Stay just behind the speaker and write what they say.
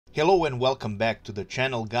Hello and welcome back to the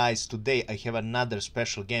channel, guys. Today I have another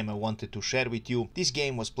special game I wanted to share with you. This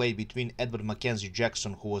game was played between Edward Mackenzie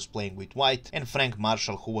Jackson, who was playing with white, and Frank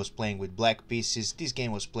Marshall, who was playing with black pieces. This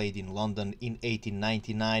game was played in London in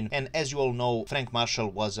 1899, and as you all know, Frank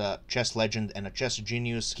Marshall was a chess legend and a chess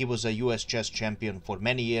genius. He was a US chess champion for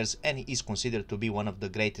many years and he is considered to be one of the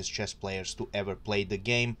greatest chess players to ever play the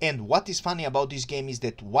game. And what is funny about this game is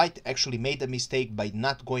that white actually made a mistake by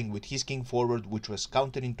not going with his king forward, which was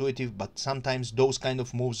counterintuitive, but sometimes those kind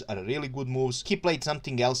of moves are really good moves. He played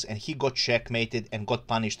something else and he got checkmated and got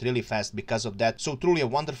punished really fast because of that. So truly a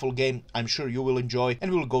wonderful game. I'm sure you will enjoy, and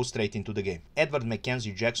we will go straight into the game. Edward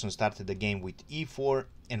Mackenzie Jackson started the game with e4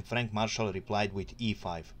 and Frank Marshall replied with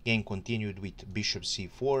e5. Game continued with bishop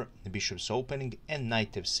c4, the bishop's opening, and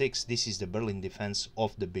knight f6. This is the Berlin defense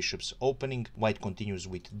of the bishop's opening. White continues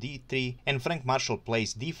with d3 and Frank Marshall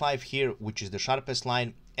plays d5 here, which is the sharpest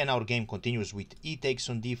line, and our game continues with e takes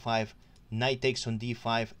on d5, knight takes on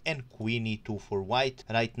d5, and queen e2 for white.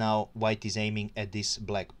 Right now white is aiming at this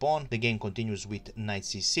black pawn. The game continues with knight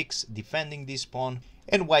c6, defending this pawn,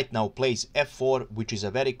 and white now plays f4, which is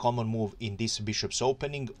a very common move in this bishop's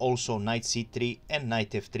opening. Also knight c3 and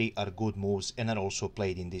knight f3 are good moves and are also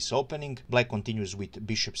played in this opening. Black continues with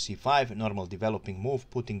bishop c5, normal developing move,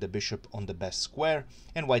 putting the bishop on the best square,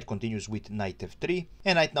 and white continues with knight f3.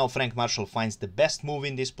 And right now Frank Marshall finds the best move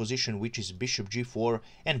in this position, which is bishop g4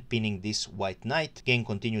 and pinning this white knight. Game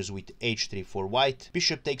continues with h3 for white,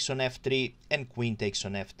 bishop takes on f3 and queen takes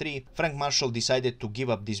on f3. Frank Marshall decided to give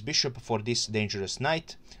up this bishop for this dangerous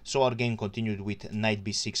knight, so our game continued with knight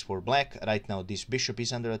b6 for black. Right now this bishop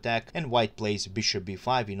is under attack and white plays bishop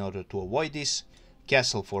b5 in order to avoid this.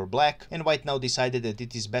 Castle for black, and white now decided that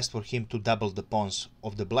it is best for him to double the pawns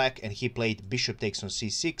of the black, and he played bishop takes on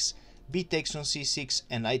c6, b takes on c6,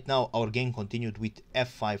 and right now our game continued with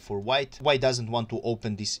f5 for white. White doesn't want to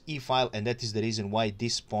open this e file, and that is the reason why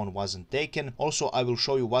this pawn wasn't taken. Also, I will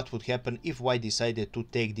show you what would happen if white decided to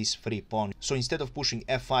take this free pawn. So instead of pushing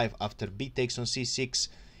f5 after b takes on c6,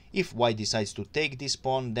 if white decides to take this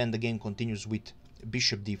pawn, then the game continues with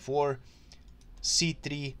bishop d4,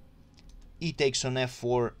 c3, e takes on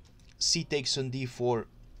f4, c takes on d4,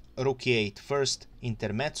 rook e8 first,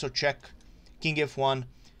 intermezzo check, king f1,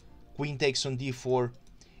 queen takes on d4,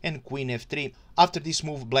 and queen f3. After this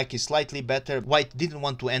move, black is slightly better. White didn't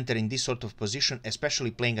want to enter in this sort of position, especially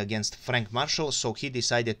playing against Frank Marshall, so he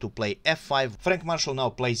decided to play f5. Frank Marshall now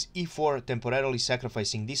plays e4, temporarily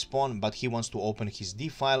sacrificing this pawn, but he wants to open his d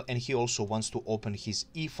file, and he also wants to open his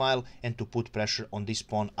e file and to put pressure on this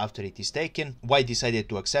pawn after it is taken. White decided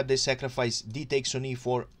to accept the sacrifice, d takes on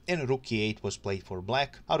e4, and rook e8 was played for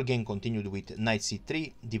black. Our game continued with knight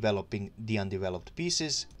c3, developing the undeveloped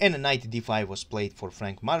pieces, and knight d5 was played for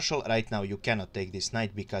Frank Marshall. Right now you cannot take this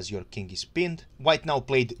knight because your king is pinned. White now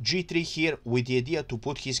played g3 here with the idea to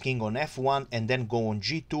put his king on f1 and then go on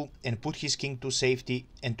g2 and put his king to safety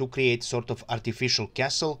and to create sort of artificial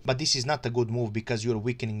castle, but this is not a good move because you're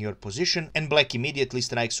weakening your position, and black immediately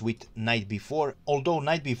strikes with knight b4. Although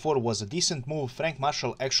knight b4 was a decent move, Frank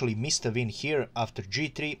Marshall actually missed a win here after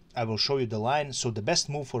g3. I will show you the line. So the best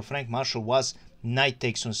move for Frank Marshall was knight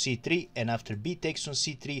takes on c3, and after b takes on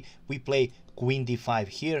c3 we play queen d5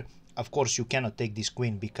 here. Of course you cannot take this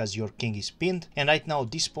queen because your king is pinned, and right now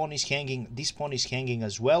this pawn is hanging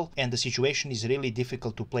as well, and the situation is really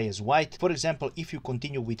difficult to play as white. For example, if you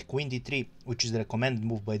continue with queen d3, which is the recommended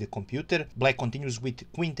move by the computer, black continues with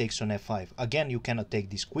queen takes on f5. Again, you cannot take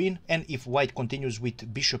this queen, and if white continues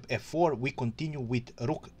with bishop f4, we continue with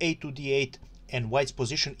rook a to d8, and white's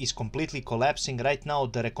position is completely collapsing. Right now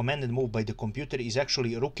the recommended move by the computer is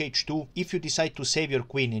actually rook h2. If you decide to save your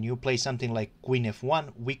queen and you play something like queen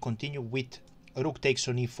f1, we continue with rook takes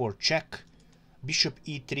on e4 check, bishop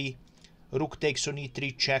e3, rook takes on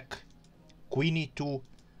e3 check, queen e2,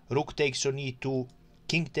 rook takes on e2,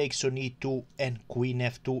 king takes on e2, and queen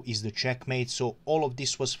f2 is the checkmate. So all of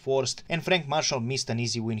this was forced, and Frank Marshall missed an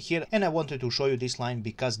easy win here, and I wanted to show you this line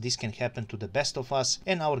because this can happen to the best of us.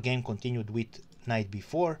 And our game continued with knight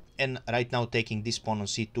b4, and right now taking this pawn on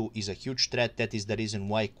c2 is a huge threat. That is the reason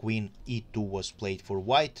why queen e2 was played for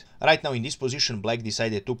white. Right now in this position black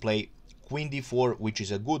decided to play queen d4, which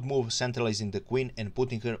is a good move, centralizing the queen and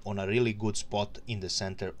putting her on a really good spot in the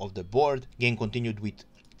center of the board. Game continued with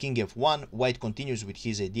king f1, white continues with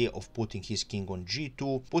his idea of putting his king on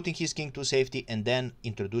g2, putting his king to safety, and then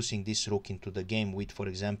introducing this rook into the game with, for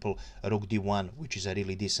example, rook d1, which is a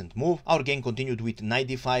really decent move. Our game continued with knight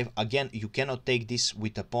d5. Again, you cannot take this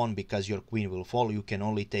with a pawn because your queen will fall. You can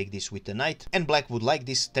only take this with a knight. And black would like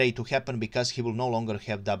this trade to happen because he will no longer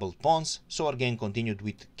have doubled pawns. So our game continued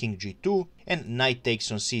with king g2, and knight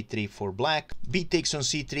takes on c3 for black, b takes on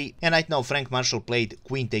c3, and right now Frank Marshall played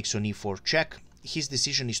queen takes on e4 check. His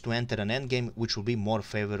decision is to enter an endgame which will be more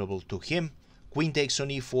favorable to him. Queen takes on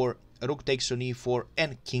e4, rook takes on e4,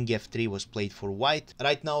 and king f3 was played for white.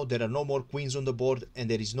 Right now there are no more queens on the board and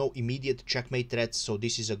there is no immediate checkmate threats, so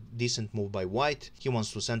this is a decent move by white. He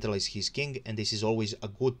wants to centralize his king, and this is always a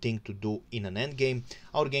good thing to do in an endgame.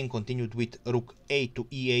 Our game continued with rook a to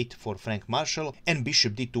e8 for Frank Marshall, and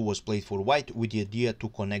bishop d2 was played for white with the idea to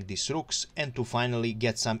connect these rooks and to finally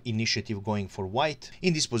get some initiative going for white.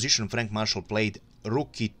 In this position Frank Marshall played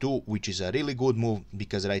rook e2, which is a really good move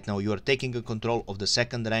because right now you are taking a control of the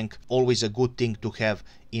second rank, always a good thing to have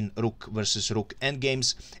in rook versus rook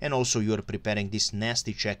endgames, and also you are preparing this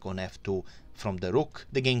nasty check on f2 from the rook.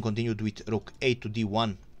 The game continued with rook a to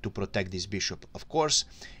d1 to protect this bishop, of course,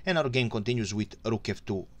 and our game continues with rook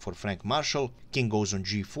f2 for Frank Marshall, king goes on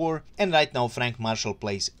g4, and right now Frank Marshall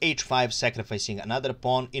plays h5, sacrificing another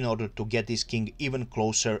pawn in order to get his king even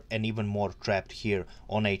closer and even more trapped here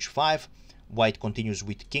on h5. White continues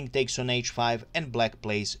with king takes on h5, and black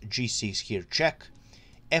plays g6 here check,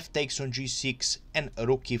 f takes on g6, and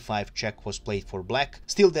rook e5 check was played for black.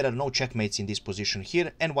 Still there are no checkmates in this position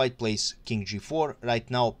here, and white plays king g4.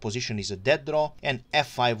 Right now position is a dead draw, and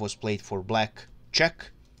f5 was played for black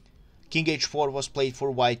check. King h4 was played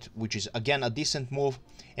for white, which is again a decent move,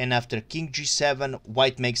 and after king g7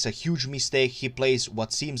 white makes a huge mistake. He plays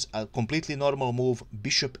what seems a completely normal move,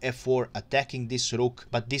 bishop f4, attacking this rook,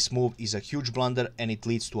 but this move is a huge blunder and it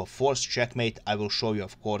leads to a forced checkmate. I will show you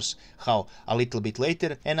of course how a little bit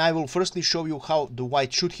later, and I will firstly show you how the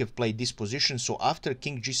white should have played this position. So after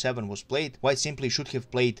king g7 was played, white simply should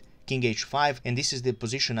have played king h5, and this is the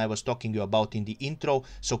position I was talking you about in the intro.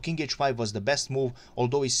 So king h5 was the best move,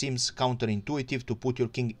 although it seems counterintuitive to put your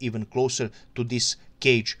king even closer to this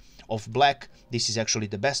cage of black. This is actually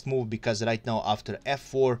the best move because right now after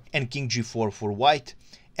f4 and king g4 for white,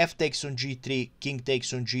 f takes on g3, king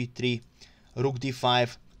takes on g3, rook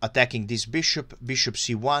d5, attacking this bishop, bishop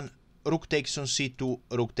c1, rook takes on c2,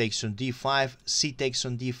 rook takes on d5, c takes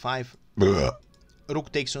on d5,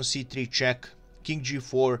 rook takes on c3 check, king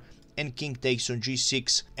g4, and king takes on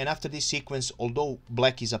g6. And after this sequence, although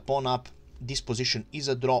black is a pawn up, this position is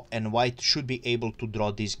a draw and white should be able to draw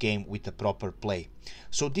this game with a proper play.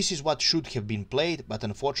 So this is what should have been played, but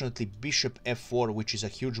unfortunately bishop f4, which is a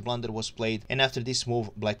huge blunder, was played. And after this move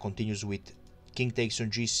black continues with king takes on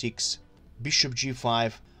g6, bishop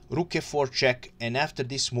g5, rook f4 check, and after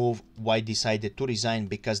this move white decided to resign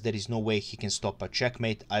because there is no way he can stop a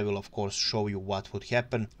checkmate. I will of course show you what would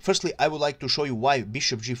happen. Firstly, I would like to show you why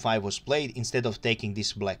bishop g5 was played instead of taking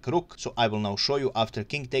this black rook. So I will now show you. After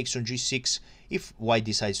king takes on g6, if white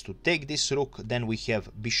decides to take this rook, then we have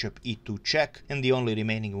bishop e2 check, and the only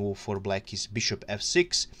remaining move for black is bishop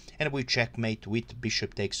f6, and we checkmate with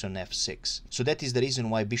bishop takes on f6. So that is the reason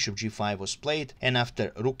why bishop g5 was played. And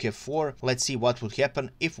after rook f4, let's see what would happen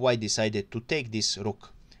if white decided to take this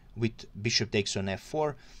rook with bishop takes on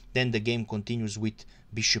f4. Then the game continues with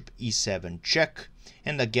bishop e7 check,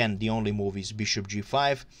 and again the only move is bishop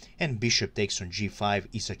g5, and bishop takes on g5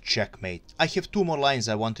 is a checkmate. I have two more lines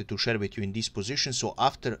I wanted to share with you in this position. So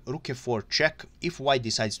after rook f4 check, if white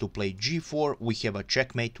decides to play g4, we have a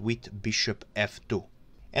checkmate with bishop f2.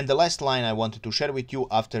 And the last line I wanted to share with you,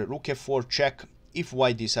 after rook f4 check, if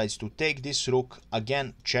white decides to take this rook,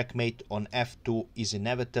 again checkmate on f2 is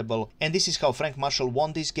inevitable. And this is how Frank Marshall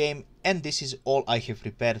won this game, and this is all I have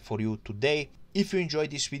prepared for you today. If you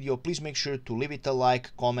enjoyed this video, please make sure to leave it a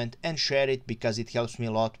like, comment and share it, because it helps me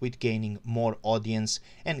a lot with gaining more audience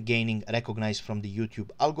and gaining recognized from the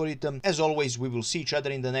YouTube algorithm. As always, we will see each other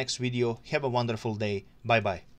in the next video. Have a wonderful day. Bye bye.